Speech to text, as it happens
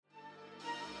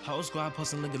Whole squad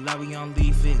posting looking like we on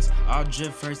lead fits. All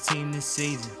drip first team this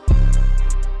season.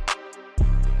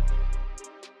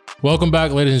 Welcome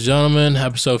back, ladies and gentlemen.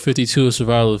 Episode 52 of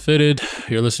Survival of the Fitted.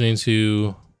 You're listening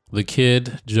to the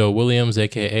kid, Joe Williams,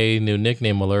 aka New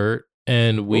Nickname Alert.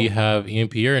 And we have Ian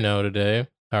Pierre now today.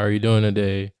 How are you doing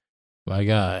today, my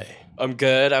guy? I'm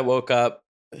good. I woke up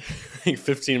like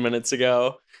 15 minutes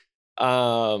ago.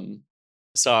 Saw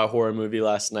a horror movie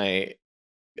last night,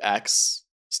 X,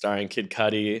 starring Kid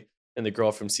Cudi and the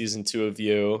girl from season 2 of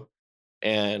You.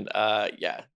 And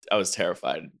yeah, I was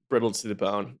terrified. Brittle to the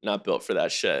bone, not built for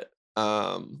that shit.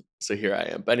 So here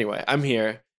I am. But anyway, I'm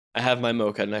here. I have my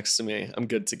mocha next to me. I'm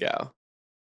good to go.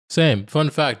 Same. Fun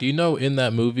fact, do you know in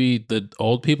that movie, the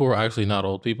old people were actually not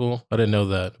old people? I didn't know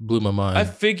that. Blew my mind. I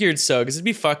figured so, because it'd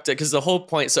be fucked up. Because the whole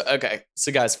point. So, okay.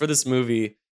 So, guys, for this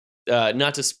movie,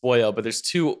 not to spoil, but there's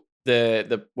two,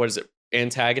 what is it?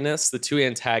 Antagonists. The two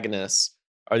antagonists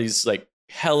are these like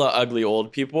hella ugly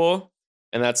old people.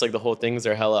 And that's like the whole thing is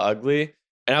they're hella ugly.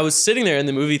 And I was sitting there in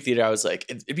the movie theater. I was like,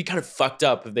 it'd be kind of fucked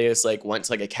up if they just like went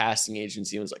to like a casting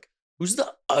agency and was like, who's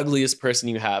the ugliest person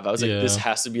you have? I was like, this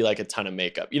has to be like a ton of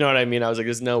makeup. You know what I mean? I was like,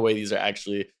 there's no way these are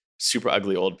actually super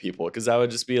ugly old people, because that would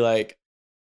just be like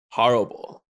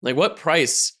horrible. Like, what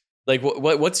price? Like,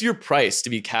 what's your price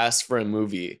to be cast for a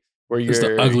movie where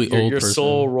your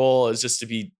sole role is just to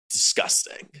be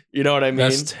disgusting? You know what I mean?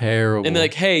 That's terrible. And they're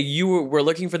like, hey, we're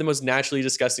looking for the most naturally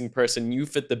disgusting person. You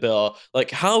fit the bill. Like,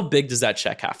 how big does that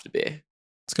check have to be?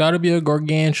 It's got to be a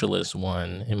gargantuous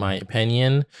one, in my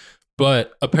opinion.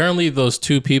 But apparently those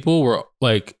two people were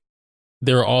like,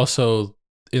 they're also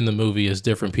in the movie as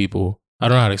different people. I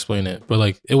don't know how to explain it, but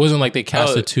like, it wasn't like they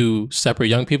casted two separate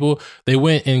young people. They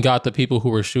went and got the people who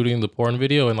were shooting the porn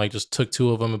video and like just took two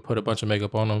of them and put a bunch of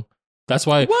makeup on them. That's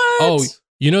why. What? Oh,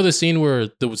 you know the scene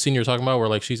you're talking about where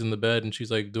like she's in the bed and she's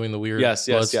like doing the weird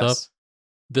blood stuff?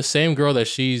 The same girl that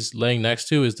she's laying next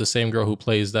to is the same girl who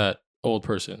plays that old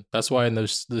person. That's why in the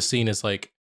scene it's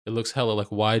like, it looks hella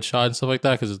like wide shot and stuff like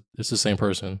that because it's the same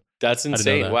person. That's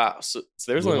insane. Wow. So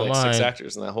there's only like 6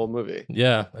 actors in that whole movie.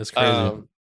 Yeah, that's crazy.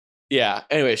 Yeah.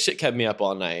 Anyway, shit kept me up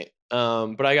all night.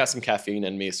 But I got some caffeine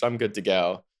in me, so I'm good to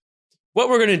go. What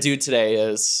we're going to do today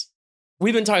is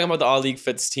we've been talking about the All League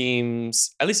Fits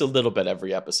teams at least a little bit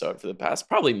every episode for the past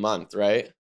probably month,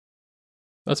 right?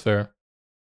 That's fair.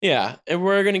 Yeah. And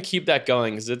we're going to keep that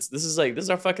going because this is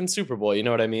our fucking Super Bowl. You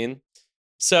know what I mean?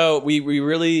 So we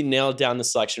really nailed down the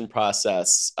selection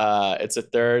process. It's a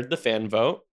third the fan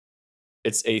vote.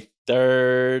 It's a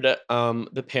third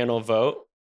the panel vote,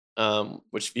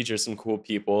 which features some cool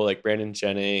people like Brandon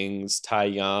Jennings, Ty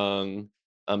Young,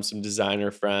 some designer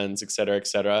friends, et cetera, et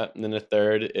cetera. And then a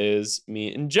third is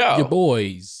me and Joe. Your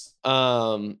boys.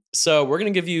 So we're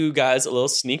going to give you guys a little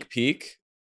sneak peek.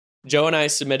 Joe and I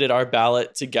submitted our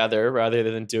ballot together rather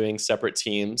than doing separate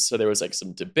teams. So there was like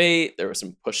some debate, there was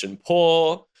some push and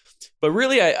pull, but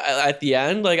really I at the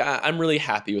end, like I'm really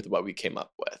happy with what we came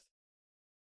up with.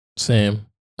 Same.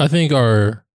 I think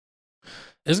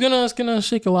it's gonna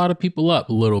shake a lot of people up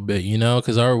a little bit, you know,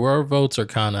 because our votes are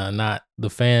kind of not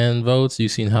the fan votes.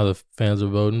 You've seen how the fans are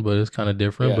voting, but it's kind of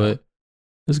different. Yeah. But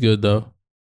it's good though.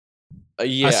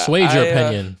 Yeah, I swayed your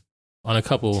opinion. On a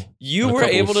couple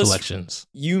selections.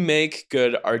 You make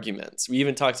good arguments. We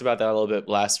even talked about that a little bit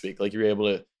last week. Like you were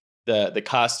able to, the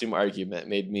costume argument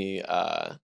made me,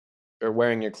 or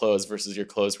wearing your clothes versus your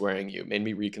clothes wearing you made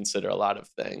me reconsider a lot of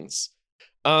things.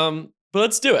 But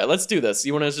let's do it. Let's do this.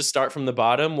 You want to just start from the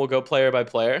bottom? We'll go player by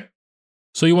player.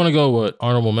 So you want to go what?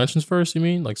 Honorable mentions first, you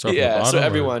mean? Like start from the bottom? So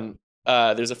everyone,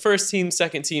 there's a first team,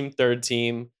 second team, third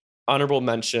team, honorable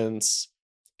mentions,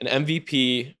 an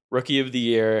MVP, Rookie of the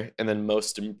Year, and then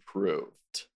Most Improved.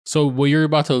 So what you're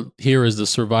about to hear is the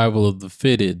Survival of the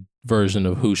Fitted version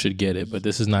of who should get it, but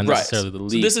this is not necessarily the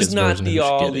league. So this is not the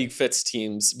All League Fits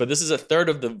teams, but this is a third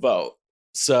of the vote.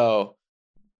 So,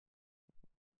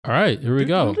 all right, here we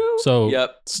go. So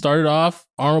started off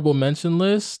honorable mention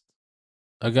list.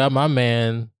 I got my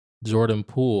man Jordan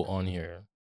Poole on here.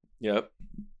 Yep.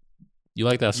 You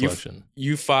like that selection?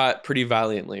 You fought pretty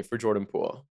valiantly for Jordan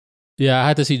Poole. Yeah, I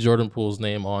had to see Jordan Poole's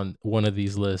name on one of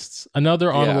these lists.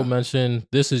 Another honorable mention,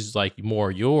 this is like more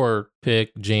your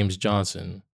pick, James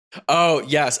Johnson. Oh,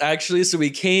 yes. Actually, so we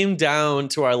came down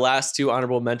to our last two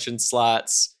honorable mention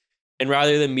slots. And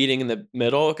rather than meeting in the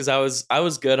middle, because I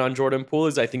was good on Jordan Poole,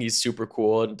 is I think he's super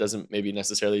cool and doesn't maybe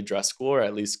necessarily dress cool, or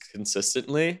at least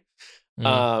consistently.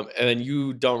 And then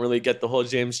you don't really get the whole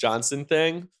James Johnson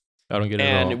thing. I don't get it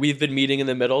at all. And we've been meeting in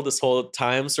the middle this whole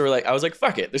time. So I was like,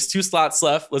 fuck it. There's 2 slots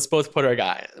left. Let's both put our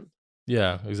guy in.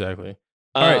 Yeah, exactly.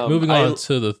 All right, moving on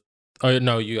to the Oh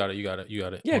no, you got it. Yeah,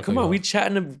 I'll come cut on. you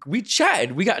off. We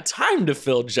chatted. We got time to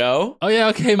fill, Joe. Oh yeah,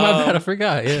 okay, my bad. I Um,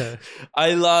 forgot. Yeah.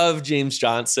 I love James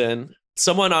Johnson.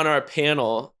 Someone on our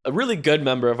panel, a really good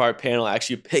member of our panel,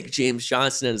 actually picked James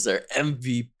Johnson as their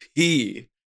MVP.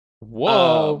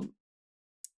 Whoa.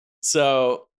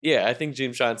 So yeah, I think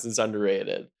James Johnson's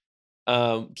underrated.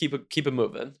 Keep it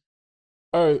moving.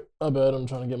 All right, I bet I'm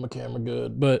trying to get my camera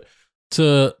good. But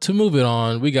to move it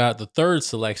on, we got the third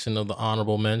selection of the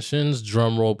honorable mentions.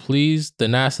 Drum roll, please.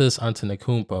 Thanasis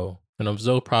Antetokounmpo. And I'm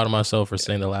so proud of myself for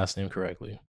saying the last name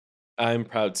correctly. I'm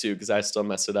proud too because I still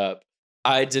mess it up.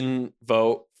 I didn't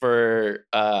vote for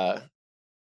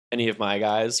any of my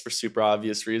guys for super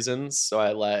obvious reasons, so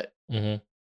I let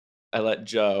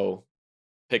Joe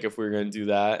pick if we were going to do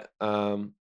that. But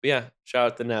yeah,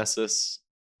 shout out to Thanasis.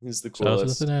 He's the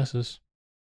coolest. Shout out to Thanasis.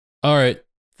 All right.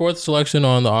 Fourth selection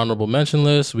on the honorable mention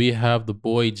list, we have the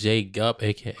boy Jay Gupp,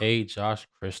 aka Josh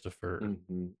Christopher.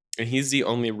 Mm-hmm. And he's the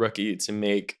only rookie to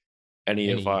make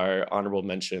any of our honorable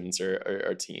mentions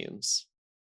or teams.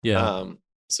 Yeah.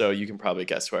 So you can probably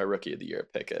guess who our rookie of the year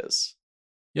pick is.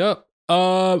 Yep.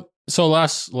 So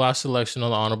last selection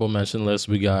on the honorable mention list,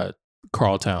 we got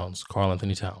Karl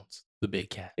Anthony Towns, the big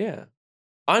cat. Yeah.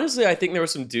 Honestly, I think there were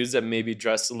some dudes that maybe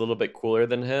dressed a little bit cooler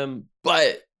than him,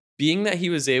 but being that he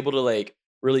was able to like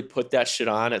really put that shit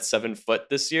on at 7 foot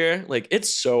this year, like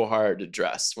it's so hard to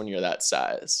dress when you're that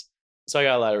size. So I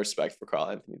got a lot of respect for Karl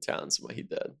Anthony Towns and what he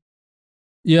did.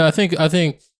 Yeah, I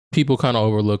think people kind of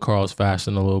overlook Karl's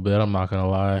fashion a little bit. I'm not gonna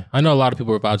lie. I know a lot of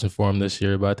people were vouching for him this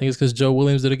year, but I think it's because Joe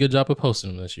Williams did a good job of posting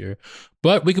him this year.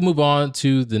 But we can move on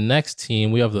to the next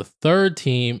team. We have the third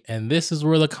team, and this is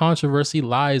where the controversy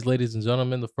lies, ladies and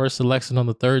gentlemen. The first selection on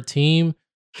the third team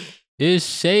is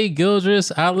Shai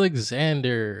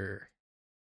Gilgeous-Alexander.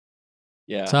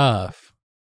 Yeah. Tough.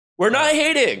 We're not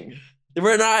hating.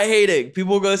 We're not hating.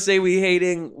 People are gonna say we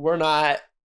hating. We're not.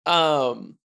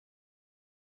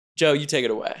 Joe, you take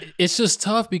it away. It's just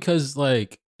tough because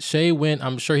like Shai went.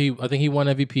 I think he won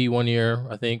MVP one year.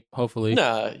 I think hopefully.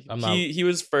 No, he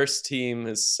was first team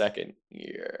his second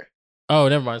year. Oh,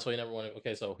 never mind. So he never won it.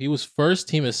 Okay, so he was first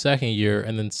team his second year,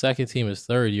 and then second team his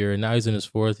third year, and now he's in his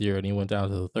fourth year, and he went down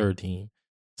to the third team.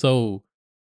 So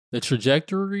the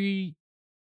trajectory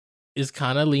is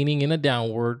kind of leaning in a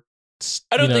downward.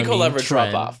 I don't think he'll ever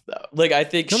drop off though. Like I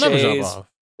think he'll never drop off.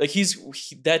 Like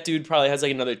that dude probably has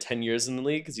like another 10 years in the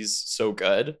league because he's so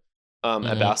good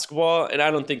at basketball, and I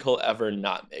don't think he'll ever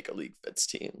not make a League Fits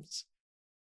teams.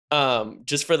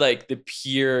 Just for like the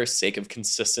pure sake of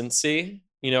consistency,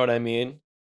 you know what I mean?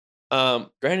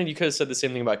 Granted, you could have said the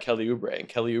same thing about Kelly Oubre, and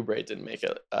Kelly Oubre didn't make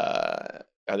it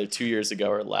either 2 years ago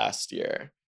or last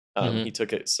year. He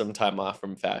took some time off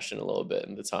from fashion a little bit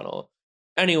in the tunnel.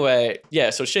 Anyway, yeah,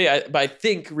 so Shai, but I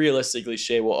think realistically,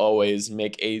 Shai will always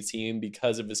make a team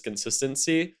because of his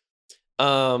consistency.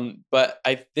 But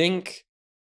I think,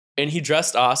 and he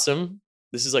dressed awesome.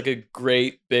 This is like a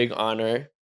great big honor.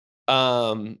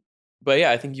 But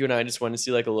yeah, I think you and I just want to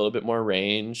see like a little bit more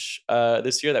range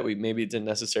this year that we maybe didn't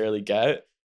necessarily get.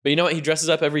 But you know what? He dresses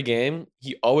up every game.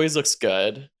 He always looks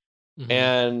good.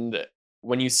 And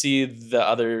when you see the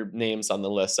other names on the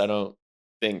list, I don't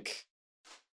think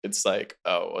it's like,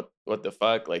 oh, what the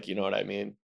fuck? Like, you know what I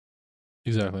mean?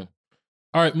 Exactly.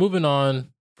 All right, moving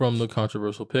on from the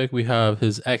controversial pick, we have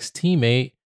his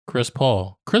ex-teammate, Chris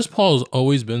Paul. Chris Paul has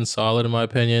always been solid, in my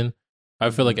opinion.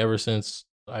 I feel like ever since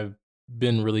I've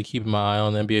been really keeping my eye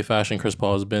on NBA fashion, Chris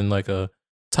Paul has been like a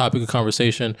topic of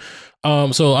conversation.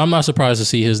 So I'm not surprised to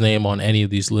see his name on any of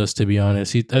these lists, to be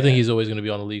honest. I think he's always going to be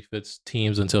on the League Fits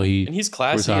teams until he and he's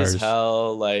classy retires. as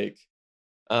hell. Like,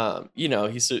 you know,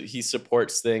 he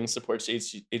supports things, supports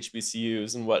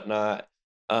HBCUs and whatnot.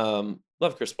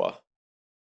 Love Chris Paul.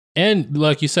 And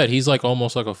like you said, he's like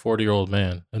almost like a 40-year-old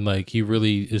man, and like he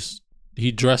really is.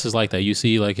 He dresses like that. You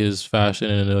see like his fashion,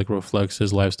 and it like reflects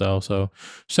his lifestyle. So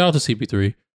shout out to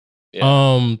CP3.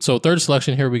 Yeah. So third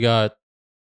selection here, we got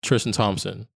Tristan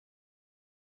Thompson,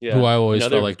 who I always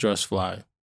felt like dressed fly.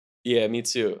 Yeah, me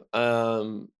too.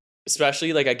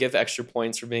 Especially like I give extra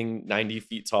points for being 90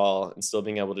 feet tall and still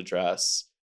being able to dress.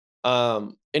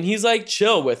 And he's like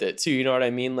chill with it too. You know what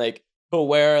I mean? Like he'll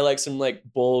wear like some like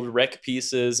bold Rick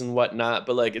pieces and whatnot,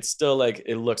 but like it's still like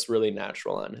it looks really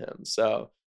natural on him.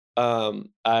 So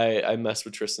I mess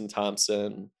with Tristan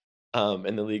Thompson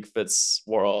in the League Fits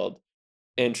world.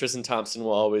 And Tristan Thompson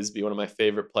will always be one of my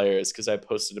favorite players because I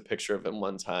posted a picture of him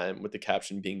one time with the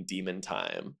caption being Demon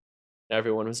Time. And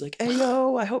everyone was like, hey,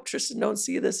 yo, I hope Tristan don't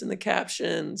see this in the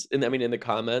captions. And I mean, in the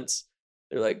comments,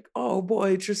 they're like, oh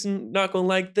boy, Tristan not going to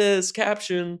like this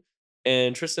caption.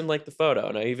 And Tristan liked the photo,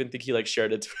 and I even think he like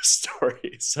shared it to his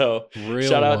story. So Real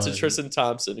shout out one. to Tristan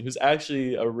Thompson, who's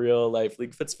actually a real life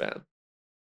League Fits fan.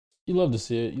 You love to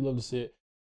see it. You love to see it.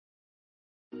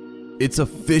 It's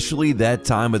officially that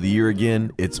time of the year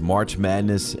again. It's March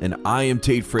Madness, and I am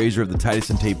Tate Frazier of the Titus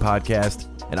and Tate podcast,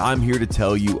 and I'm here to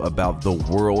tell you about The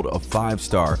World of Five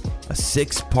Star, a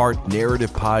 6-part narrative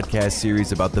podcast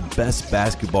series about the best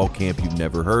basketball camp you've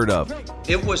never heard of.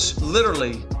 It was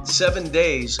literally 7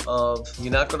 days of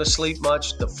you're not going to sleep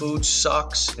much, the food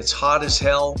sucks, it's hot as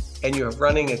hell, and you're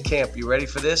running a camp. You ready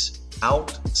for this?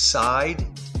 Outside?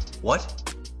 What?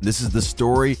 This is the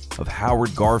story of Howard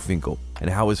Garfinkel and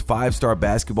how his 5-star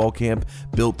basketball camp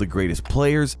built the greatest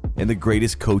players and the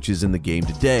greatest coaches in the game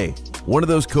today. One of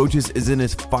those coaches is in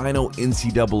his final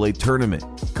NCAA tournament,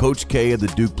 Coach K of the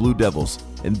Duke Blue Devils,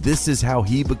 and this is how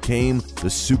he became the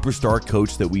superstar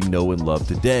coach that we know and love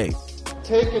today.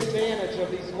 Take advantage of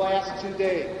these last 2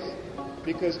 days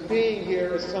because being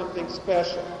here is something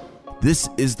special. This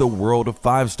is the World of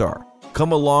 5-Star.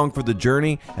 Come along for the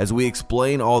journey as we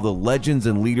explain all the legends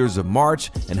and leaders of March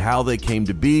and how they came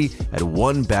to be at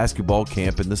one basketball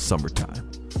camp in the summertime.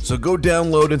 So go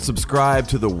download and subscribe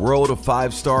to the World of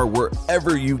 5-Star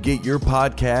wherever you get your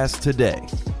podcast today.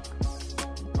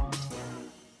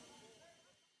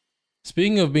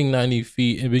 Speaking of being 90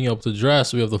 feet and being able to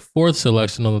dress, we have the 4th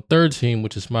selection on the 3rd team,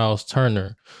 which is Miles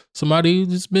Turner. Somebody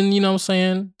who's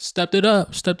been, stepped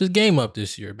his game up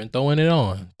this year, been throwing it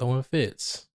on, throwing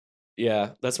fits.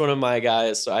 Yeah, that's one of my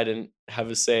guys, so I didn't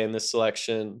have a say in this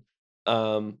selection.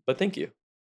 But thank you.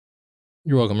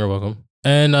 You're welcome.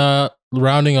 And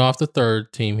rounding off the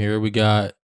 3rd team here, we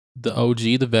got the OG,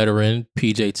 the veteran,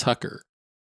 PJ Tucker.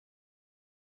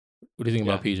 What do you think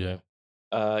about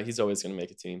PJ? He's always going to make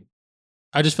a team.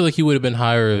 I just feel like he would have been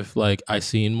higher if I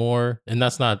seen more. And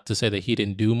that's not to say that he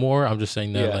didn't do more. I'm just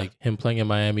saying that him playing in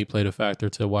Miami played a factor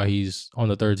to why he's on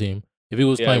the 3rd team. If he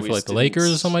was playing for the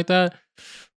Lakers or something like that,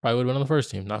 probably would have been on the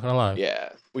 1st team, not gonna lie.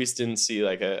 Yeah, we just didn't see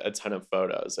a ton of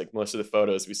photos. Most of the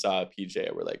photos we saw of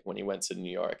PJ were when he went to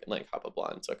New York and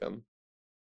Capablanca took him.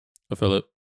 I feel it.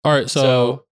 All right,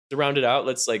 so to round it out,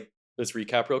 let's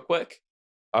recap real quick.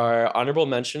 Our honorable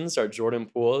mentions are Jordan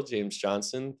Poole, James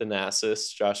Johnson,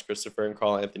 Thanasis, Josh Christopher, and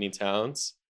Karl Anthony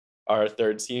Towns. Our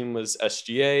 3rd team was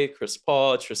SGA, Chris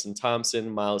Paul, Tristan Thompson,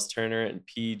 Miles Turner, and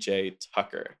PJ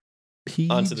Tucker.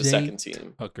 On to the 2nd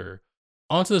team. Tucker.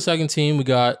 On to the 2nd team, we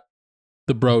got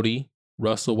the Brody,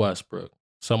 Russell Westbrook.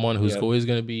 Someone who's always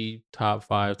going to be top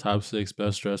 5, top 6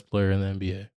 best dressed player in the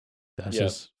NBA. That's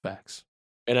just facts.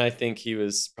 And I think he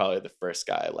was probably the first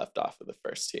guy left off of the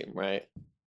 1st team, right?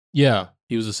 Yeah,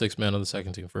 he was the 6th man on the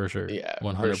 2nd team for sure. Yeah,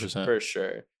 100%. For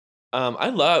sure.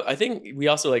 I think we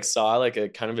also saw a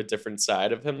kind of a different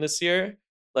side of him this year.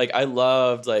 I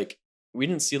loved we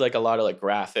didn't see a lot of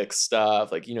graphic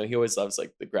stuff. He always loves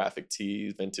the graphic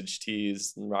tees, vintage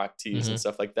tees and rock tees and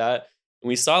stuff like that. And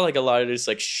we saw a lot of just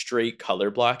straight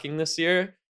color blocking this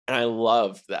year. And I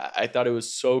loved that. I thought it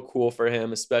was so cool for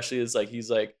him, especially as he's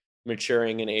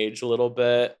maturing in age a little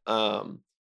bit.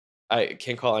 I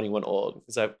can't call anyone old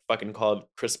because I fucking called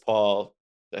Chris Paul.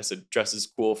 I said,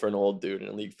 dresses cool for an old dude in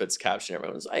a League Fits caption.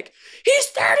 Everyone was like, he's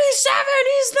 37.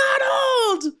 He's not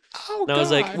old. Oh, and I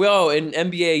was like, whoa, in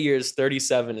NBA years,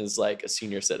 37 is a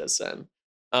senior citizen.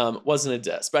 Wasn't a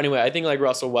diss. But anyway, I think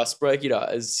Russell Westbrook,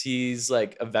 as he's a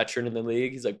veteran in the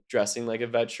league, he's dressing like a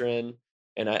veteran.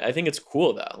 And I think it's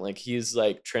cool though. He's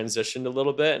transitioned a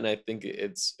little bit. And I think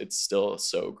it's still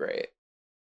so great.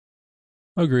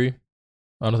 Agree.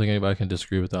 I don't think anybody can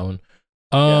disagree with that one.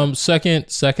 Second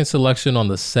selection on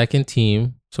the 2nd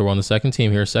team. So we're on the 2nd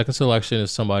team here. 2nd selection is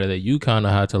somebody that you kind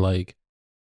of had to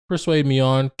persuade me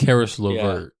on. Caris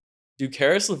LeVert. Yeah. Dude,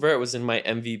 Caris LeVert was in my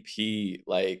MVP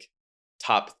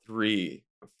top 3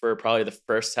 for probably the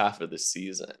first half of the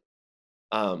season.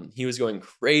 He was going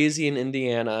crazy in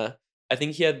Indiana. I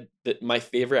think he had my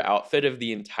favorite outfit of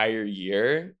the entire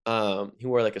year. He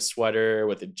wore a sweater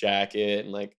with a jacket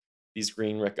and these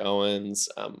green Rick Owens.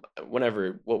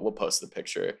 Whenever we'll post the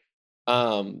picture.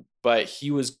 But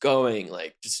he was going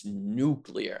just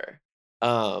nuclear.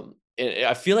 And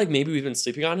I feel maybe we've been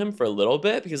sleeping on him for a little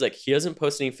bit because he doesn't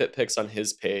post any fit pics on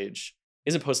his page. He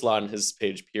doesn't post a lot on his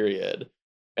page, period.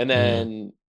 And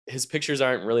then his pictures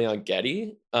aren't really on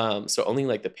Getty. So only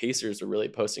the Pacers were really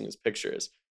posting his pictures.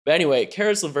 But anyway,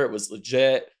 Caris LeVert was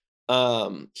legit.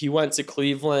 He went to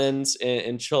Cleveland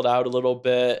and chilled out a little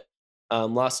bit.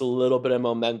 Lost a little bit of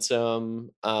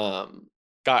momentum,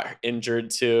 got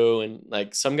injured too.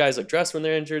 And some guys dress when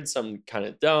they're injured, some kind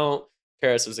of don't.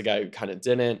 Caris was a guy who kind of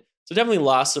didn't. So definitely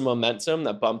lost some momentum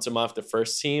that bumped him off the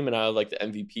 1st team and out of the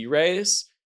MVP race.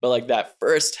 But like that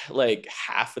first like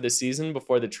half of the season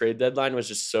before the trade deadline was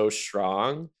just so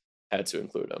strong, had to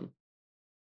include him.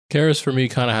 Karras for me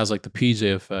kind of has like the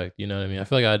PJ effect. You know what I mean? I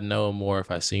feel like I'd know more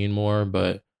if I seen more,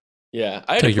 but Yeah,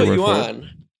 I had to Take your put you word for it. on.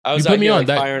 I was You put out me here on like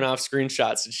that- firing off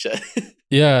screenshots and shit.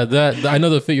 yeah, that I know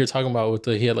the fit you're talking about with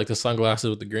he had like the sunglasses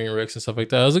with the green ricks and stuff like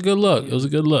that. It was a good look. It was a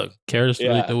good look. Karras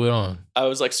really Yeah. threw it on. I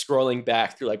was like scrolling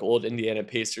back through like old Indiana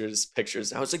Pacers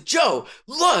pictures. And I was like, Joe,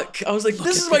 look. I was like, Look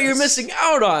this at is what you're this. missing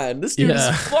out on. This dude Yeah.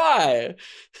 is fly.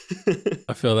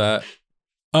 I feel that.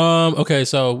 Okay,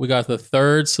 so we got the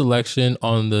third selection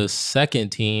on the second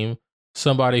team.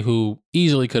 Somebody who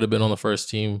easily could have been on the first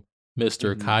team,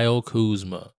 Mr. Mhm. Kyle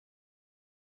Kuzma.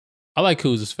 I like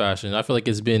Kuz's fashion. I feel like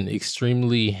it's been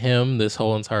extremely him this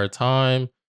whole entire time.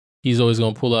 He's always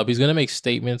going to pull up. He's going to make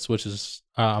statements, which is,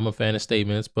 I'm a fan of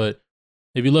statements. But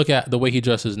if you look at the way he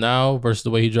dresses now versus the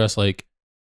way he dressed like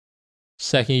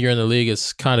second year in the league,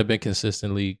 it's kind of been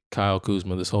consistently Kyle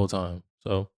Kuzma this whole time.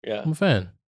 So Yeah. I'm a fan.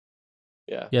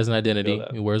 Yeah. He has an identity.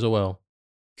 that. He wears it well.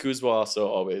 Kuz will also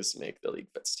always make the league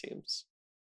fits teams.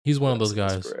 He's one of Yes, those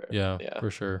that's guys. rare. Yeah, Yeah.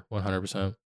 for sure.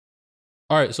 100%.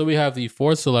 All right, so we have the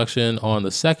fourth selection on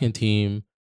the second team.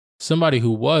 Somebody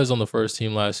who was on the first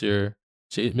team last year,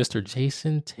 Mr.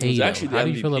 Jason Tatum. He was actually the How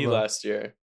do you feel MVP about last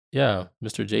year. Yeah,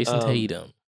 Mr. Jason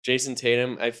Tatum. Jason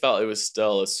Tatum, I felt it was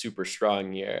still a super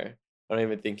strong year. I don't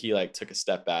even think he like took a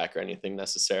step back or anything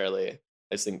necessarily.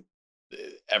 I just think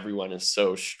everyone is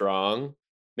so strong.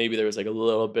 Maybe there was like a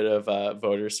little bit of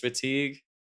voters fatigue.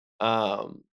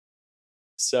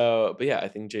 So, but yeah, I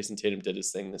think Jason Tatum did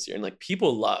his thing this year, and like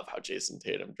people love how Jason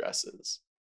Tatum dresses.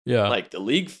 Yeah, Like the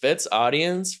league fits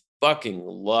audience fucking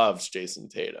loves Jason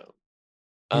Tatum.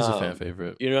 he's a fan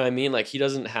favorite. You know what I mean? Like he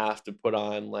doesn't have to put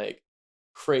on like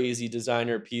crazy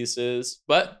designer pieces,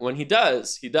 but when he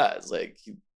does, he does. Like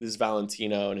his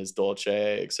Valentino and his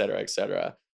Dolce, et cetera, et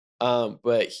cetera.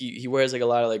 But he wears like a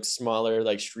lot of like smaller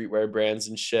like streetwear brands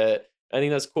and shit. I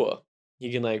think that's cool.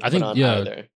 He can like I put think, on yeah.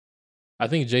 either. I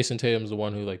think Jason Tatum's the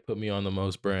one who like put me on the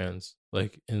most brands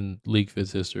like in League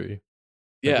Fits history. Like,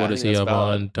 Yeah, what I does think he that's have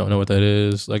valid. on? Don't know what that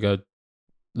is. Like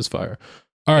this fire.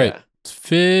 All right. Yeah.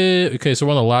 Fifth. Okay, so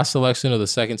we're on the last selection of the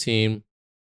second team.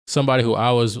 Somebody who I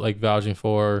was like vouching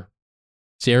for,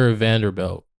 Jared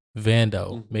Vanderbilt.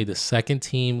 Vando made the second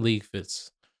team League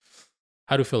Fits.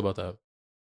 How do you feel about that?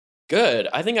 Good.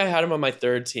 I think I had him on my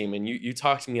third team, and you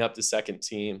talked me up to second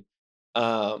team.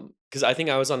 Because I think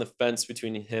I was on the fence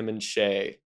between him and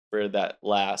Shea for that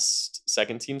last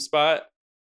second team spot.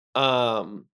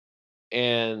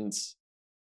 And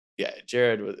yeah,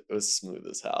 Jared was smooth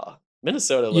as hell.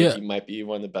 Minnesota low-key might be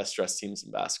one of the best dressed teams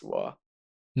in basketball.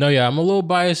 No, yeah, I'm a little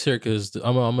biased here because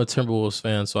I'm a Timberwolves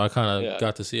fan, so I kind of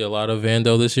got to see a lot of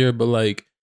Vando this year. But like,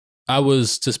 I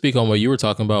was, to speak on what you were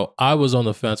talking about, I was on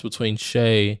the fence between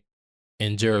Shea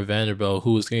and Jared Vanderbilt,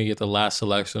 who was going to get the last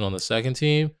selection on the second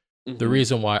team. The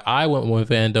reason why I went with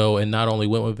Vando, and not only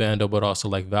went with Vando, but also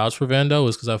like vouched for Vando,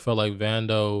 is because I felt like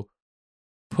Vando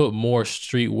put more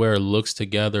streetwear looks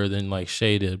together than like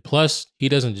Shea did. Plus, he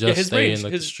doesn't just stay in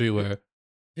like the streetwear.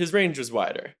 His range was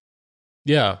wider.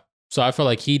 Yeah. So I felt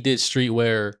like he did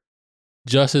streetwear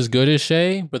just as good as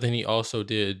Shea, but then he also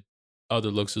did other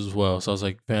looks as well. So I was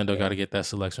like, Vando got to get that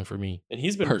selection for me. And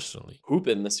he's been personally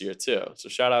hooping this year too. So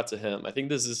shout out to him. I think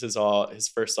this is his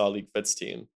first all league fits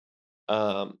team.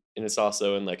 And it's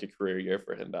also in like a career year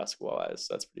for him basketball wise.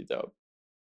 That's pretty dope.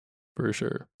 For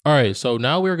sure. All right. So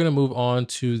now we're going to move on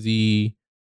to the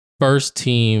first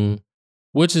team,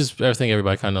 which is, I think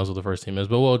everybody kind of knows what the first team is,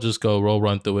 but we'll just roll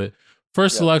run through it.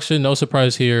 First selection, no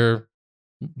surprise here,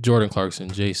 Jordan Clarkson,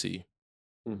 JC.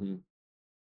 Mm-hmm.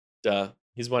 Duh.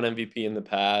 He's won MVP in the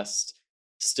past.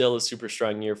 Still a super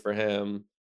strong year for him.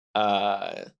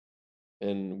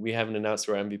 And we haven't announced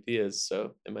who our MVP is,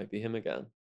 so it might be him again.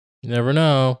 You never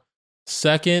know.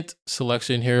 Second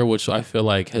selection here, which I feel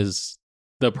like has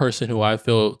the person who I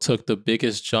feel took the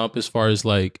biggest jump as far as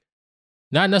like,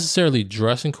 not necessarily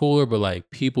dressing cooler, but like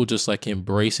people just like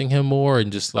embracing him more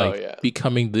and just like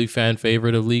becoming the fan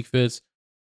favorite of League Fits,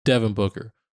 Devin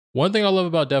Booker. One thing I love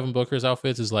about Devin Booker's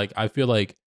outfits is like, I feel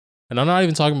like, and I'm not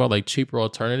even talking about like cheaper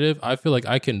alternative, I feel like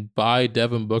I can buy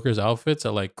Devin Booker's outfits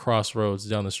at like Crossroads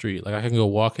down the street. Like I can go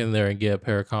walk in there and get a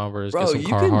pair of Converse, get some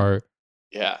Carhartt.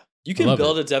 You can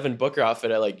build a Devin Booker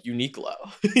outfit at like Uniqlo.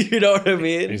 You know what I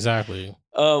mean? Exactly.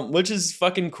 Which is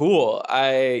fucking cool.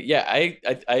 I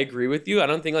agree with you. I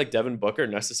don't think like Devin Booker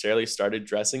necessarily started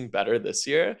dressing better this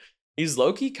year. He's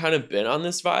low-key kind of been on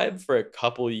this vibe for a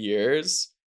couple years.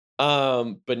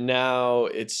 But now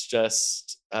it's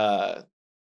just I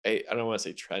don't want to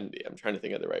say trendy. I'm trying to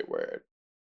think of the right word.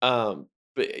 But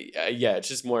yeah, it's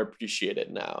just more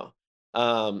appreciated now.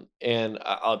 And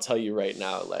I'll tell you right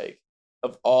now, like,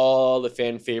 of all the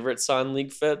fan favorites on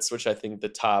League Fits, which I think the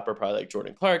top are probably like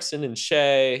Jordan Clarkson and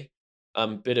Shea,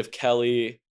 bit of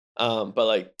Kelly, but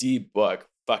like D Book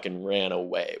fucking ran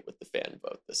away with the fan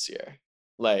vote this year.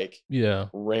 Like, Yeah.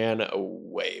 ran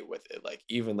away with it. Like,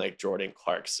 even like Jordan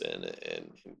Clarkson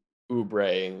and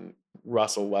Oubre and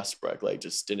Russell Westbrook, like,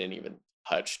 just didn't even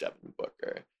touch Devin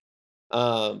Booker.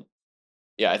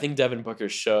 Yeah, I think Devin Booker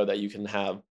showed that you can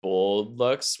have bold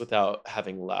looks without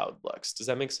having loud looks. Does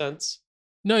that make sense?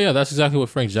 No, yeah, that's exactly what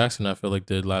Frank Jackson, I feel like,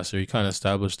 did last year. He kind of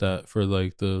established that for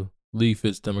like the League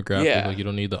Fits demographic. Yeah. Like, you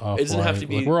don't need the off. It doesn't have to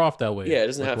be. Like, we're off that way. Yeah, it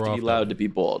doesn't Like, have we're to off be that loud way. to be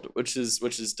bold, which is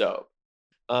dope.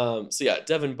 So yeah,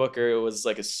 Devin Booker was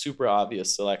like a super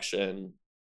obvious selection.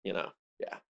 You know,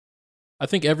 yeah. I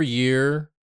think every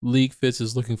year League Fits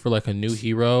is looking for like a new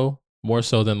hero, more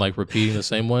so than like repeating the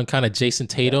same one. Kind of Jason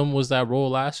Tatum was that role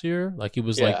last year. Like, he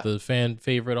was Yeah. like the fan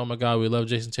favorite. Oh my God, we love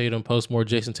Jason Tatum. Post more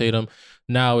Jason Tatum.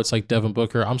 Now it's like Devin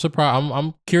Booker. I'm surprised.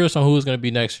 I'm curious on who is going to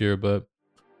be next year, but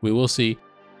we will see.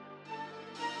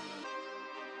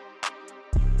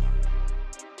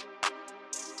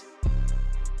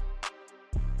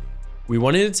 We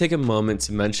wanted to take a moment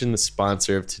to mention the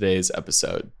sponsor of today's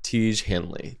episode, Tiege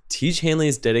Hanley. Tiege Hanley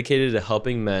is dedicated to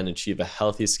helping men achieve a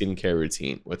healthy skincare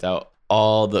routine without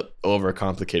all the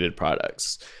overcomplicated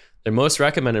products. Their most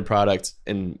recommended product,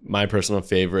 and my personal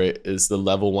favorite, is the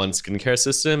Level 1 skincare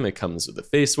system. It comes with a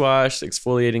face wash,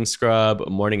 exfoliating scrub, a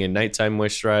morning and nighttime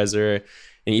moisturizer,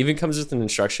 and it even comes with an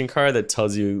instruction card that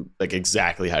tells you like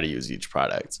exactly how to use each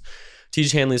product.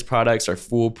 Tiege Hanley's products are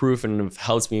foolproof and have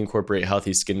helped me incorporate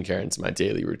healthy skincare into my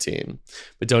daily routine.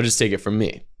 But don't just take it from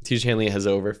me. Tiege Hanley has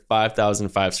over 5,000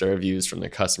 5-star reviews from their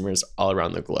customers all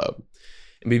around the globe.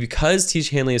 And because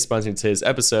Tiege Hanley is sponsoring today's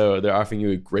episode, they're offering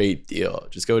you a great deal.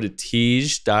 Just go to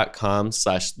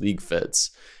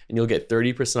Tiege.com/leaguefits and you'll get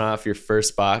 30% off your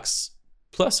first box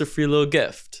plus a free little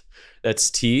gift.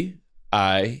 That's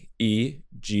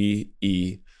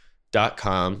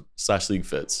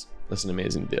TIEGE.com/leaguefits. That's an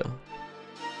amazing deal.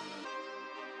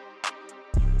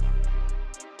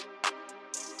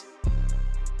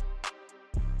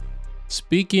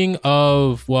 Speaking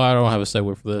of, well, I don't have a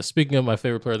segue for this. Speaking of my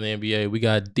favorite player in the NBA, we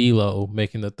got D'Lo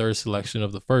making the third selection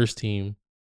of the first team.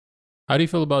 How do you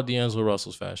feel about D'Angelo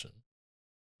Russell's fashion?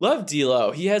 Love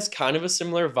D'Lo. He has kind of a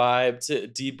similar vibe to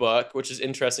D Book, which is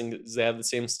interesting because they have the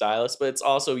same stylist, but it's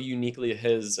also uniquely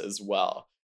his as well.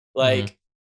 Like,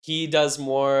 he does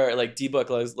more, like, D Book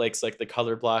likes like the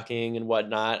color blocking and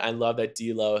whatnot. I love that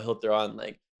D'Lo, he'll throw on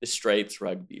like the stripes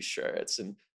rugby shirts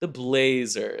and the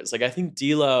blazers. Like, I think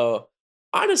D'Lo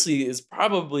honestly is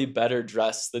probably better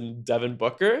dressed than Devin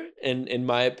Booker in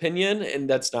my opinion, and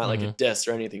that's not like a diss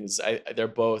or anything. They're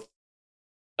both,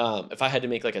 if I had to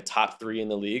make like a top 3 in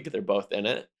the league, they're both in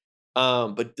it.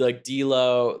 But like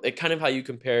D'Lo, like, kind of how you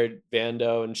compared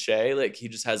Vando and Shea, like, he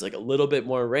just has like a little bit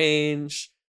more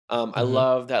range. I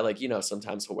love that, like, you know,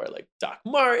 sometimes he'll wear like Doc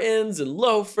Martens and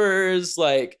loafers.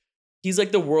 Like, he's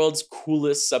like the world's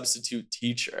coolest substitute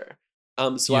teacher.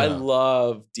 So I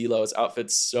love D'Lo's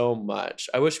outfits so much.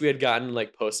 I wish we had gotten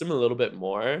like post him a little bit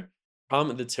more.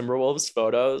 Problem, the Timberwolves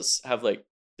photos have like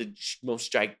the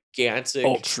most gigantic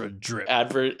Ultra drip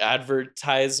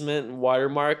advertisement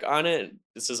watermark on it.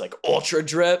 This is like ultra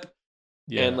drip.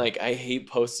 Yeah. And like, I hate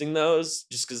posting those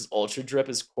just because ultra drip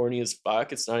is corny as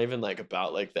fuck. It's not even like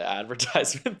about like the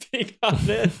advertisement being on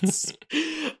it.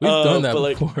 We've done that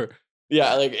like, before.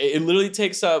 Yeah, like it literally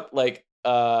takes up like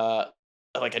a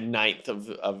ninth of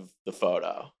the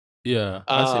photo. Yeah,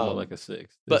 I say more like a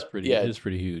 6. But It's yeah, it's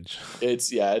pretty huge.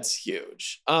 It's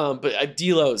huge. But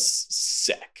D'Lo's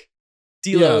sick.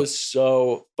 D'Lo's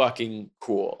so fucking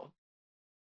cool.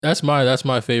 That's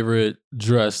my favorite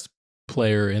dressed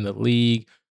player in the league.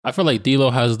 I feel like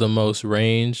D'Lo has the most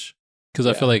range because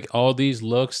I feel like all these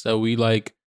looks that we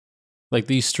like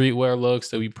these streetwear looks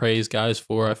that we praise guys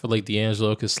for, I feel like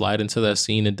D'Angelo could slide into that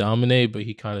scene and dominate, but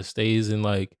he kind of stays in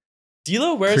like.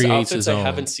 D'Lo wears creates outfits his I own.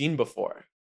 haven't seen before.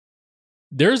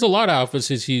 There's a lot of outfits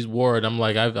that he's worn. I'm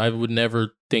like, I would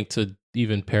never think to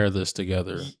even pair this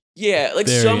together. Yeah, like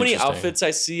Very so many interesting. outfits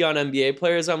I see on NBA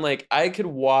players, I'm like, I could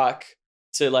walk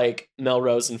to like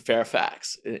Melrose and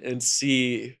Fairfax and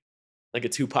see like a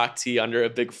Tupac tee under a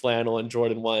big flannel and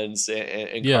Jordan 1s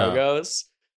and cargos.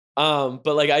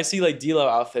 But like, I see like D'Lo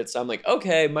outfits, I'm like,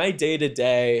 okay, my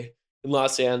day-to-day in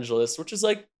Los Angeles, which is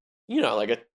like, you know, like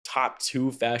a top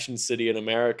 2 fashion city in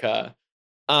America.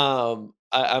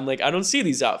 I'm like, I don't see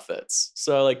these outfits.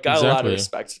 So like, got a lot of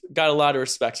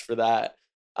respect for that.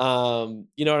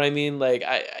 You know what I mean? Like,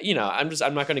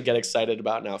 I'm not going to get excited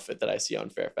about an outfit that I see on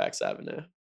Fairfax Avenue.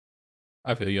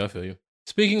 I feel you.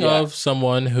 Speaking Yeah. of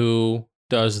someone who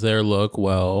does their look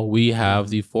well, we have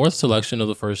the fourth selection of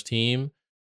the first team.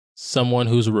 Someone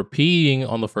who's repeating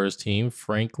on the first team,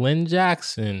 Franklin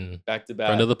Jackson. Back to back.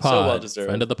 Friend of the pod. So well deserved.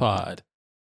 Friend of the pod.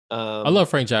 I I love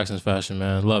Frank Jackson's fashion,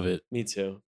 man. Love it. Me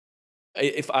too.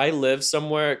 If I live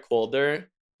somewhere colder,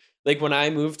 like when I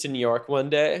move to New York one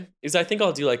day, because I think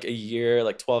I'll do like a year,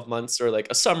 like 12 months, or like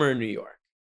a summer in New York.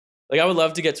 Like I would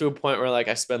love to get to a point where like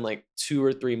I spend like 2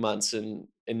 or 3 months in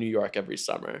New York every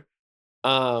summer.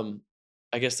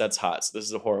 I guess that's hot. So this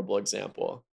is a horrible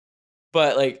example.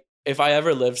 But like if I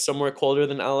ever lived somewhere colder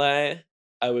than LA,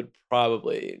 I would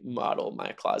probably model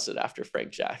my closet after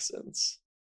Frank Jackson's.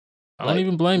 I don't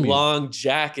even blame you. Long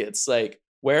jackets, like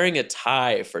wearing a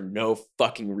tie for no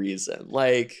fucking reason.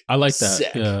 Like I like that.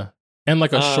 sick. Yeah. And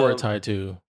like a short Um, tie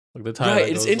too. Like the tie. Right, that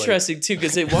it's goes, like- interesting too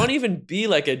because it won't even be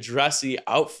like a dressy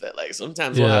outfit. Like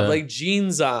sometimes we'll have Yeah. like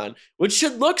jeans on, which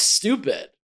should look stupid,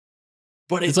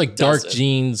 but it's like dark doesn't.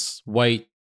 jeans, white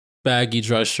baggy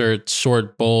dress shirt,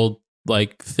 short, bold,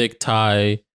 like thick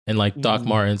tie, and like Doc Mhm.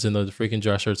 Martens and the freaking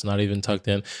dress shirt's not even tucked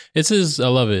in. I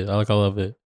love it. I love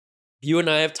it. You and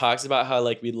I have talked about how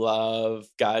like we love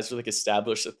guys with like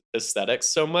established aesthetics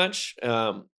so much.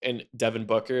 And Devin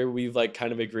Booker, we've like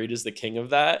kind of agreed is the king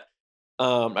of that.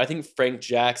 I think Frank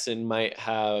Jackson might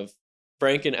have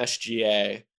Frank and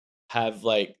SGA have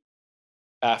like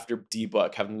after D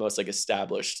Book have the most like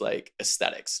established like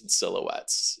aesthetics and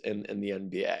silhouettes in the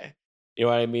NBA. You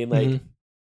know what I mean? Like Mhm.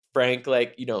 Frank,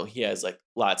 like, you know, he has like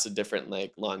lots of different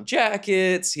like long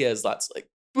jackets. He has lots of like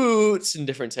boots and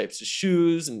different types of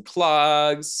shoes and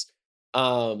clogs.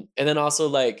 And then also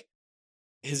like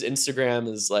his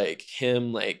Instagram is like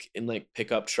him like in like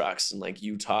pickup trucks in like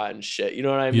Utah and shit. You know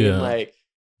what I mean? Yeah. Like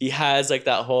he has like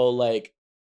that whole like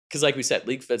because like we said,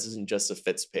 League Fits isn't just a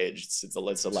fits page. It's a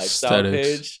lifestyle Aesthetics.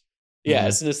 page. Yeah, Mhm.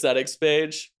 it's an aesthetics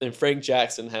page. And Frank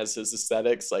Jackson has his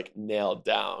aesthetics like nailed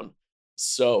down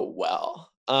so well.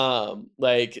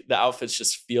 Like the outfits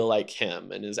just feel like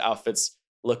him and his outfits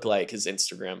look like his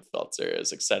Instagram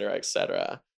filters, et cetera, et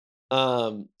cetera.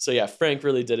 So yeah, Frank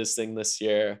really did his thing this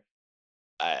year.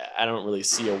 I don't really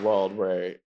see a world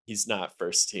where he's not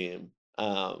first team.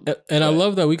 And I but-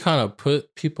 love that we kind of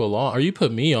put people on, or you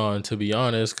put me on, to be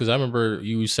honest, because I remember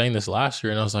you saying this last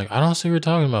year, and I was like, I don't see what you're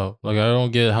talking about. Like, I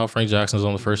don't get how Frank Jackson's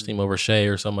on the first team over Shea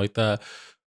or something like that.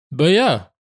 But yeah,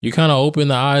 you kind of open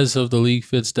the eyes of the League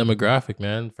Fits demographic,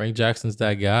 man. Frank Jackson's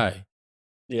that guy.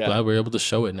 yeah. Glad we're able to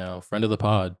show it now. Friend of the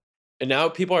pod. And now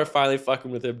people are finally fucking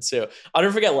with him too. I'll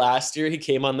never forget last year he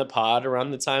came on the pod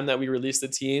around the time that we released the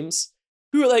teams.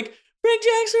 We were like, Frank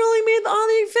Jackson only made the All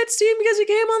League Fits team because he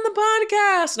came on the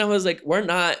podcast. And I was like, we're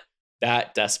not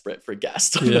that desperate for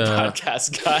guests on the Yeah.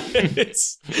 podcast,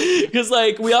 guys. Because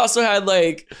like we also had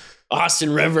like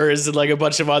Austin Rivers and like a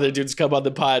bunch of other dudes come on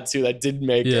the pod too that didn't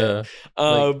make Yeah.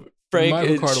 it. Frank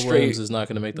Michael is Carter straight. Williams is not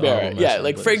going to make the Yeah, honorable yeah, mention,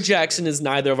 like but Frank it's- Jackson is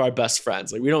neither of our best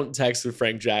friends. Like we don't text with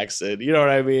Frank Jackson. You know what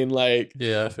I mean? Like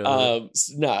Yeah, I feel it.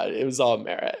 no, it was all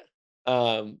merit.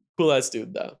 Cool ass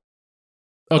dude though.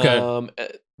 Okay.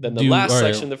 Then the Do- last all right.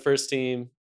 section of the first team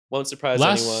won't surprise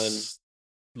anyone.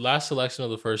 Last selection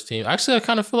of the first team. Actually, I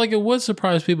kind of feel like it would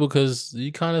surprise people because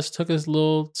he kind of took his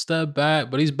little step back,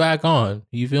 but he's back on.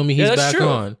 You feel me? He's Yeah, that's back true.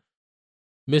 on.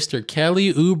 Mr.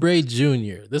 Kelly Oubre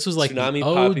Jr. This was like Tsunami the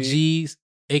Papi. OG,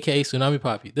 aka Tsunami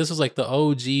Poppy. This was like the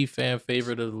OG fan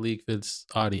favorite of the League Fits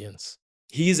audience.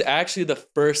 He's actually the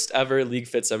first ever League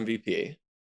Fits MVP.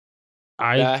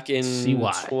 I Back in see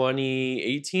why.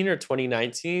 2018 or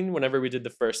 2019, whenever we did the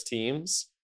first teams,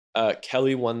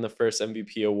 Kelly won the first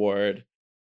MVP award.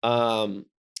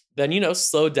 Then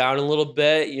slowed down a little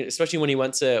bit, especially when he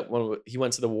went to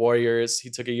the Warriors. He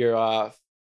took a year off.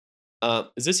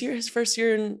 Is this year his first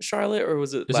year in Charlotte, or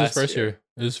was it This is last his first year.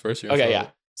 This is his first year. in Okay, yeah.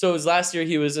 Charlotte. So it was last year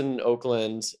he was in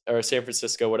Oakland or San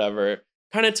Francisco, whatever.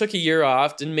 Kind of took a year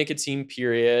off, didn't make a team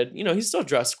period. He still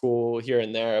dressed cool here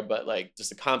and there, but like just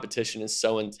the competition is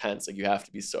so intense. Like you have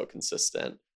to be so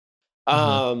consistent.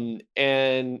 And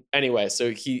anyway,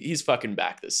 so he's fucking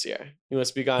back this year. You want to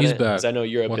speak on He's it? back, 'Cause I know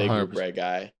you're a big 100%. Oubre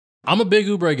guy. I'm a big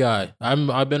Oubre guy.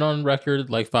 I've been on record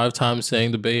like 5 times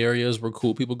saying the Bay Area is where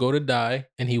cool people go to die,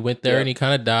 and he went there Yeah. and he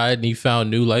kind of died and he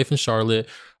found new life in Charlotte.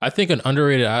 I think an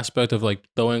underrated aspect of like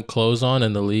throwing clothes on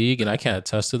in the league, and I can't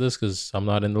attest to this because I'm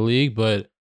not in the league, but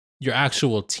your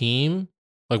actual team,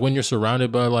 like when you're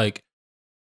surrounded by like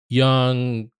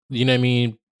young, you know what I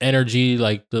mean, energy,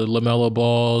 like the LaMelo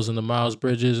Balls and the Miles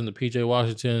Bridges and the PJ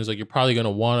Washingtons, like you're probably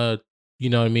gonna want to, you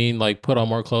know what I mean, like put on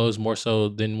more clothes more so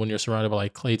than when you're surrounded by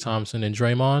like Klay Thompson and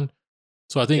Draymond.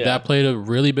 So I think Yeah. that played a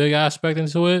really big aspect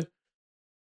into it.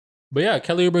 But yeah,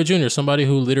 Kelly Oubre Jr., somebody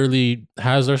who literally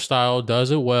has their style, does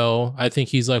it well. I think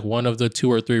he's like one of the 2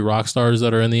 or 3 rock stars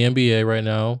that are in the NBA right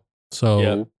now. So,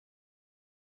 Yeah.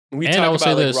 We And I talk will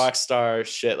say about like this. rock star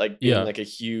shit like being Yeah. like a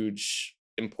huge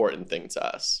important thing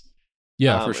to us.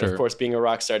 yeah, for And sure. of course, being a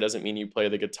rock star doesn't mean you play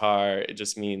the guitar. It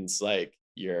just means like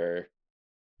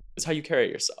it's how you carry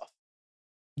yourself.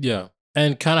 Yeah.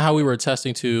 And kind of how we were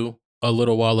testing to a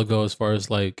little while ago, as far as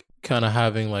like kind of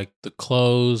having like the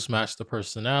clothes match the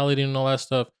personality and all that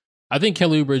stuff. I think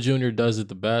Kelly Oubre Jr. does it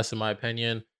the best, in my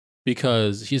opinion,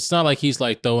 because it's not like he's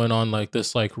like throwing on like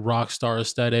this like rock star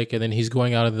aesthetic and then he's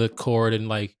going out of the court and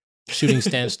like shooting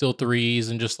standstill threes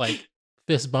and just like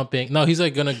fist bumping. No, he's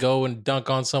like gonna go and dunk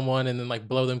on someone and then like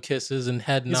blow them kisses and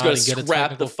head He's nod gonna and get a scrap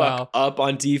technical the fuck foul. up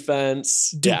on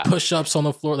defense. Do Yeah. push-ups on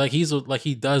the floor. Like he's like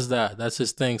he does that. That's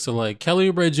his thing. So like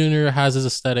Kelly Oubre Jr. has his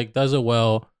aesthetic, does it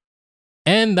well.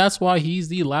 And that's why he's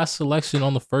the last selection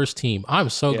on the first team. I'm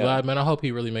so Yeah. glad, man. I hope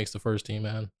he really makes the first team,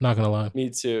 man. Not gonna lie. Me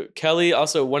too. Kelly,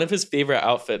 also, one of his favorite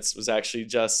outfits was actually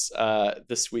just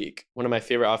this week. One of my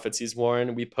favorite outfits he's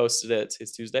worn. We posted it.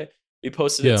 It's Tuesday. We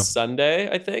posted Yeah. it Sunday,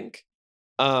 I think.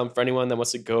 For anyone that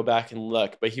wants to go back and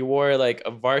look. But he wore like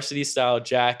a varsity style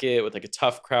jacket with like a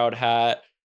tough crowd hat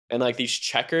and like these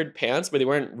checkered pants, but they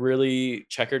weren't really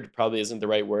checkered, probably isn't the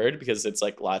right word because it's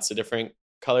like lots of different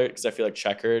colors. Because I feel like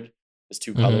checkered is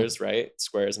 2 colors, right?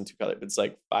 Squares and 2 colors. It's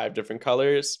like 5 different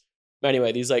colors. But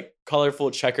anyway, these like colorful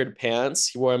checkered pants.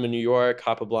 He wore them in New York.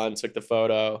 Hoppa Blonde took the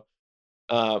photo.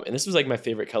 And this was like my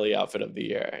favorite Kelly outfit of the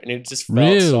year. And it just felt so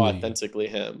Really? authentically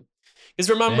him. Because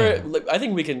remember, Damn. like, I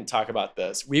think we can talk about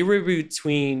this. We were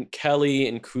between Kelly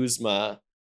and Kuzma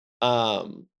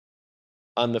on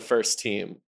the first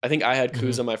team. I think I had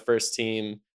Kuz on my first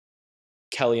team,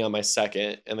 Kelly on my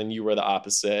second, and then you were the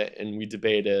opposite. And we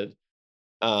debated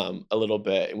a little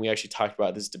bit. And we actually talked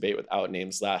about this debate without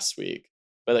names last week.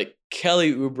 But like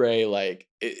Kelly Oubre, like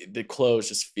the clothes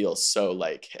just feel so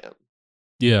like him.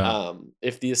 Yeah.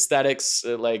 If the aesthetics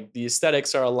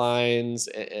are aligned,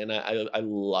 and I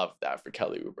love that for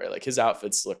Kelly Oubre. Like his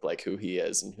outfits look like who he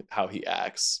is and how he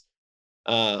acts,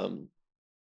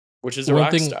 which is a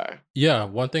rock star. Yeah,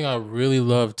 one thing I really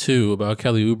love too about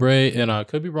Kelly Oubre, and I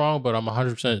could be wrong, but I'm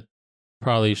 100%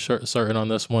 probably certain on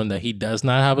this one that he does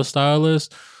not have a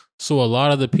stylist. So a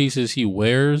lot of the pieces he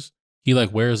wears, he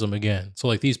like wears them again. So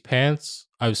like these pants,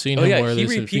 I've seen him wear he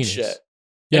this in repeats Phoenix. shit.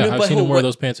 Yeah, And I've but seen him wear what-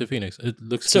 those pants in Phoenix. It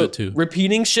looks So good too.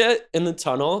 repeating shit in the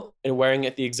tunnel and wearing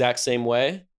it the exact same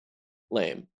way,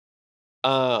 lame.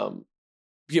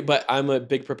 Yeah, but I'm a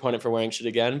big proponent for wearing shit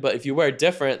again. But if you wear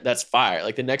different, that's fire.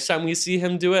 Like the next time we see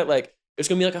him do it, like there's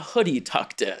gonna be like a hoodie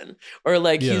tucked in, or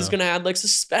like he's Yeah. gonna add like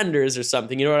suspenders or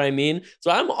something. You know what I mean?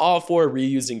 So I'm all for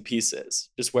reusing pieces,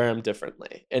 just wear them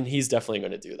differently, and he's definitely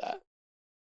gonna do that.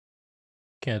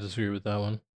 Can't disagree with that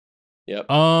one. Yep.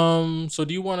 So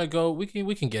do you want to go? We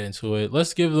can get into it.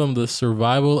 Let's give them the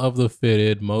survival of the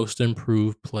fitted most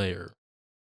improved player.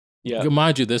 Yeah.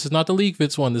 Mind you, this is not the League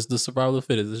Fits one. This is the survival of the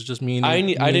fitted. This is just me. And I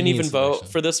me didn't and even Ian's vote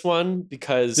selection. for this one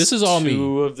because This is all me.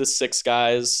 2 of the 6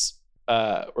 guys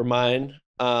were mine.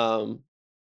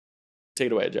 Take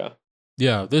it away, Joe.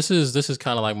 Yeah, this is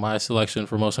kind of like my selection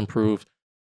for most improved.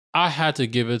 I had to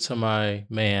give it to my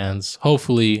man's,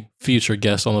 hopefully future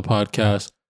guest on the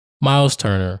podcast, Miles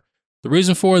Turner. The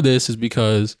reason for this is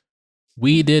because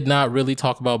we did not really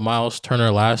talk about Miles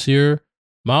Turner last year.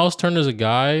 Miles Turner is a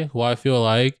guy who I feel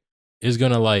like is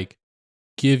gonna like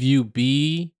give you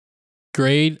B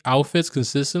grade outfits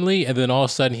consistently, and then all of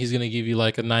a sudden he's gonna give you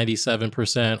like a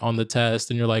 97% on the test,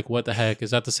 and you're like, what the heck? Is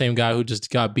that the same guy who just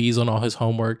got B's on all his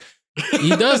homework? He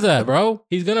does that, bro.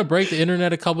 He's gonna break the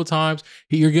internet a couple times.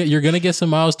 You're gonna get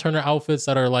some Miles Turner outfits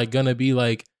that are like gonna be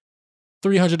like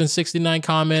 369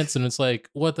 comments, and it's like,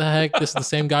 what the heck? This is the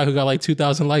same guy who got like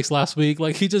 2,000 likes last week.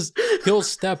 Like he'll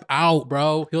step out,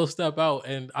 bro. He'll step out,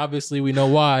 and obviously we know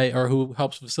why or who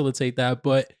helps facilitate that.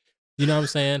 But you know what I'm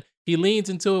saying? He leans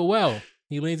into it well.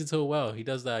 He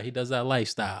does that. He does that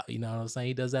lifestyle. You know what I'm saying?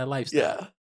 He does that lifestyle. Yeah.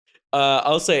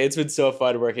 I'll say it's been so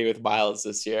fun working with Miles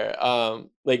this year.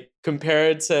 Like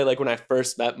compared to like when I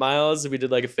first met Miles, we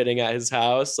did like a fitting at his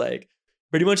house, like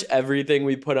pretty much everything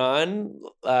we put on,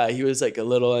 he was like a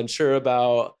little unsure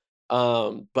about.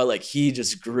 But like he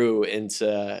just grew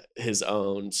into his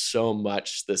own so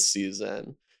much this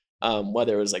season.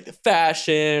 Whether it was like the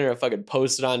fashion or if I could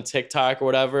post it on TikTok or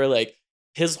whatever, like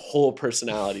his whole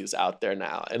personality is out there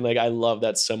now. And like I love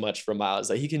that so much for Miles.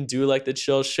 Like he can do like the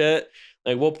chill shit.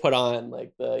 Like we'll put on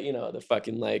like the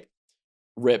fucking like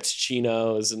ripped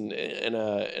chinos and in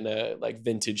a like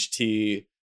vintage tee.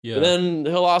 Yeah. But then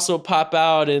he'll also pop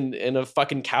out in a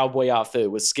fucking cowboy outfit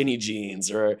with skinny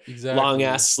jeans or Exactly. long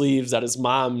ass sleeves that his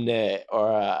mom knit,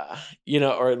 or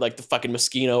or like the fucking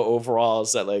Moschino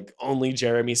overalls that like only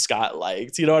Jeremy Scott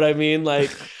liked. You know what I mean? Like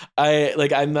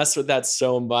I mess with that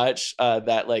so much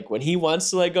that like when he wants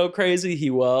to like go crazy,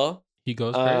 he will. He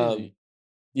goes crazy.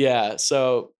 Yeah.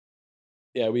 So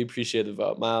yeah, we appreciate the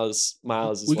vote. Miles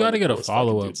is We one got of to the get a coolest fucking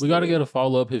follow up. dudes We in the got to league. get a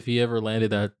follow up if he ever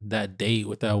landed that date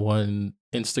with that one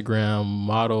Instagram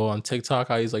model on TikTok.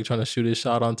 How he's like trying to shoot his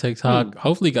shot on TikTok.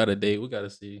 Hopefully, he got a date. We got to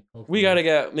see. Hopefully. We gotta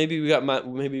get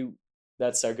maybe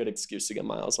that's our good excuse to get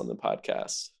Miles on the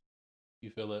podcast. You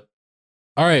feel it?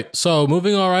 All right. So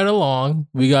moving on right along,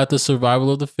 we got the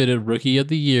Survival of the Fitted Rookie of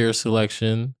the Year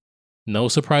selection. No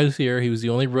surprise here. He was the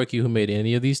only rookie who made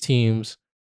any of these teams.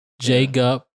 Jay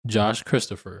Gupp, Josh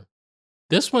Christopher.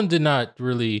 This one did not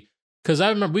really, because I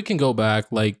remember we can go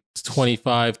back like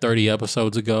 25, 30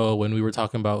 episodes ago when we were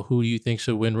talking about who do you think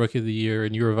should win Rookie of the Year,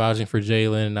 and you were vouching for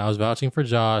Jalen and I was vouching for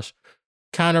Josh.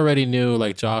 Kind of already knew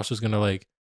like Josh was going to like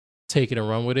take it and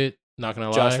run with it. Not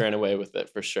going to lie. Josh ran away with it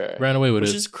for sure. Ran away with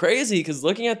Which it. is crazy because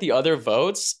looking at the other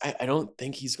votes, I don't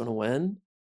think he's gonna win.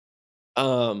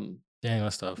 Dang,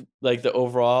 that's tough. Like the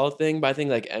overall thing, but I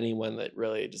think like anyone that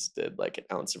really just did like an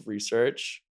ounce of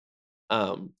research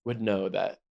would know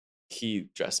that he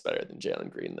dressed better than Jalen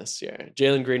Green this year.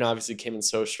 Jalen Green obviously came in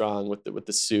so strong with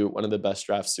the suit, one of the best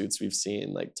draft suits we've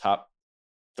seen, like top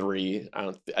 3.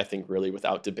 I think really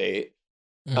without debate.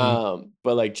 Mhm.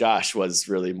 But like Josh was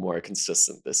really more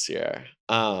consistent this year.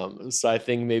 So I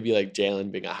think maybe like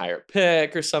Jalen being a higher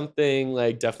pick or something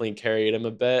like definitely carried him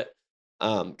a bit.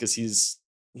 Because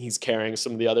he's carrying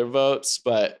some of the other votes,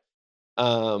 but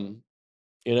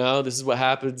this is what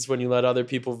happens when you let other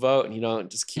people vote and you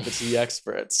don't just keep it to the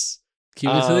experts. Keep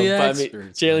it to the But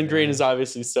experts. Jalen Green is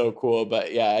obviously so cool,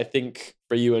 but yeah, I think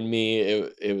for you and me,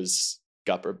 it was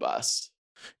Gupp or bust.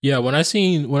 Yeah, when I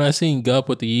seen Gupp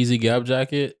with the Easy Gap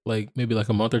jacket, like maybe like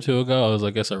a month or two ago, I was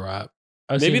like, it's a wrap.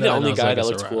 Maybe the only guy that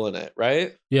looked cool in it,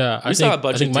 right? Yeah, We saw a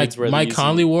bunch of dudes wear the Mike Yeezy.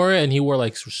 Conley wore it, and he wore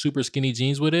like super skinny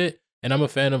jeans with it. And I'm a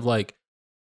fan of like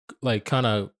kind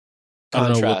of I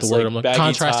don't know what the word I'm like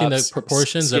contrasting tops, the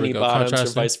proportions. There we skinny go, bottoms, or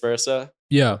contrasting. vice versa.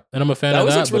 Yeah, and I'm a fan That of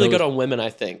always that. looks really good on women, I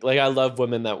think. Like I love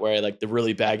women that wear like the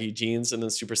really baggy jeans and then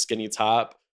super skinny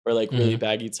top, or like really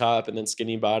baggy top and then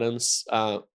skinny bottoms.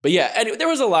 But yeah, anyway, there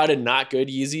was a lot of not good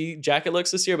Yeezy jacket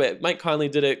looks this year, but Mike Conley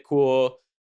did it cool.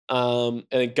 And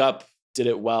then Gupp did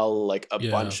it well like a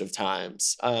bunch of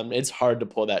times. It's hard to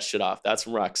pull that shit off. That's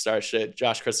some rock star shit.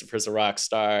 Josh Christopher's a rock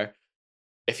star.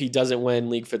 If he doesn't win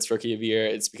League Fits Rookie of the Year,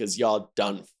 it's because y'all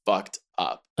done fucked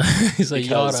up. He's like,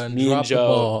 y'all done dropped the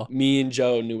ball. Me and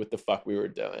Joe knew what the fuck we were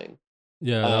doing.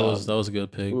 Yeah, that was a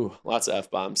good pick. Ooh, lots of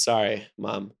F-bombs. Sorry,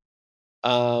 Mom.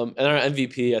 And our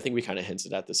MVP, I think we kind of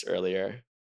hinted at this earlier.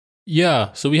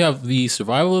 Yeah, so we have the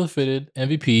Survival of the Fitted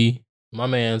MVP, my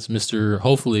man's Mr.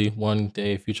 Hopefully one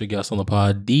day future guest on the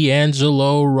pod,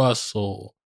 D'Angelo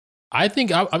Russell. I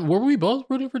think were we both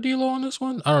rooting for D'Lo on this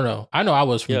one? I don't know. I know I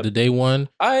was from the day one.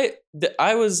 I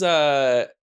was I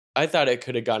thought it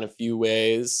could have gone a few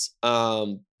ways,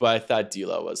 but I thought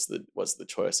D'Lo was the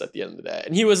choice at the end of the day,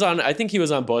 and he was on. I think he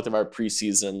was on both of our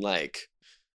preseason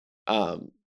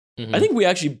I think we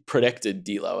actually predicted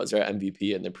D'Lo as our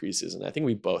MVP in the preseason. I think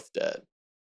we both did.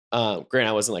 Grant,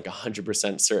 I wasn't like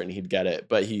 100% certain he'd get it,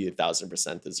 but he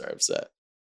 1,000% deserves it.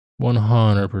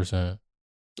 100%.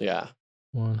 Yeah.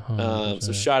 100%.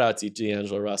 So shout out to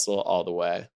D'Angelo Russell all the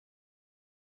way.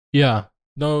 Yeah.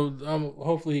 No,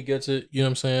 hopefully he gets it. You know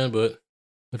what I'm saying? But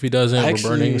if he doesn't, we're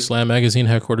burning Slam Magazine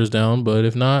headquarters down. But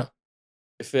if not,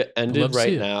 if it ended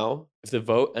right now, if the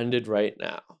vote ended right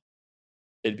now,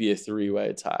 it'd be a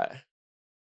 3-way tie.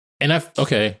 And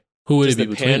who would it be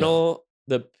between?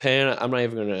 The panel, I'm not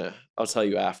even gonna. I'll tell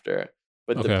you after.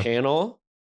 But the panel,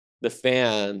 the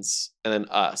fans, and then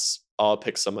us all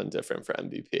pick someone different for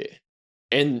MVP.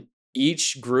 And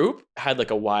each group had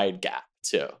like a wide gap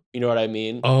too. You know what I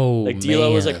mean? Oh, like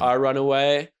D'Lo was like our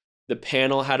runaway. The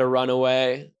panel had a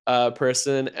runaway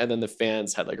person, and then the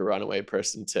fans had like a runaway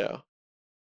person too.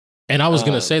 And I was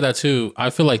gonna say that too.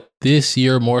 I feel like this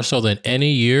year more so than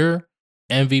any year,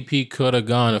 MVP could have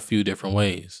gone a few different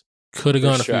ways. Could have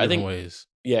gone a few different ways.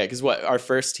 Yeah, because our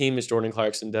first team is Jordan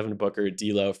Clarkson, Devin Booker,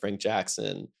 D'Lo, Frank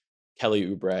Jackson, Kelly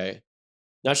Oubre.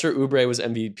 Not sure Oubre was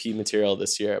MVP material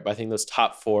this year, but I think those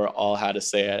top 4 all had a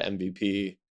say at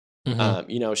MVP.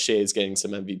 Shea's getting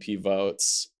some MVP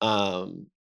votes.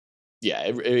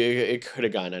 It could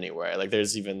have gone anywhere. Like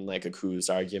there's even like a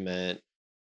Kuz argument,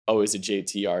 always a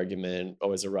JT argument,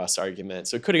 always a Russ argument.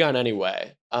 So it could have gone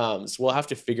anyway. So we'll have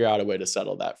to figure out a way to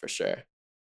settle that for sure.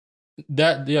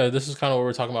 This is kind of what we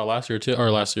were talking about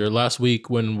last week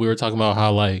when we were talking about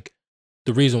how like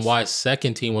the reason why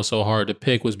second team was so hard to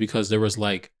pick was because there was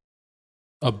like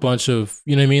a bunch of,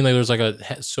 you know what I mean? Like there's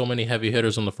like so many heavy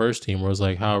hitters on the first team where it was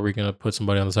like, how are we gonna put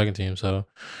somebody on the second team? So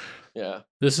yeah,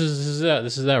 this is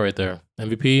that right there.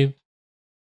 MVP.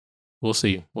 We'll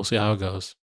see how it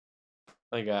goes.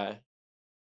 My guy.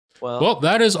 Well, Well,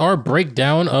 that is our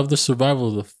breakdown of the survival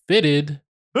of the fitted.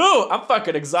 ooh, I'm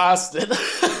fucking exhausted.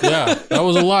 Yeah, that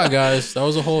was a lot, guys. That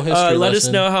was a whole history. Let us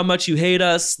lesson. know how much you hate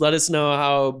us. Let us know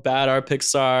how bad our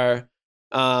picks are.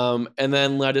 And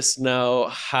then let us know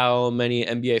how many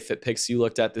NBA Fit picks you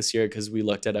looked at this year, because we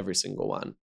looked at every single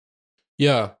one.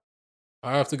 Yeah.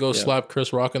 I have to go Yeah. slap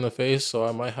Chris Rock in the face, so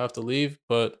I might have to leave.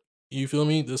 But you feel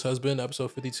me? This has been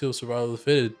episode 52 of Survival of the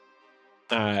Fitted.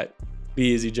 All right. Be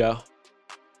easy, Joe.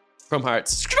 From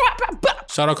Hearts.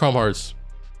 Shout out Chrome Hearts.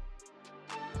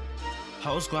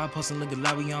 Whole squad posting looking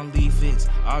like we on lead fits.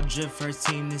 All drip first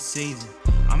team this season.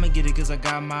 I'ma get it cause I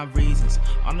got my reasons.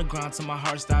 On the ground till my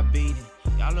heart stop beating.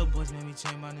 Y'all little boys made me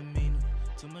change my demeanor.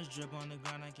 Too much drip on the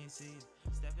ground, I can't see it.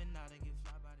 Stepping out and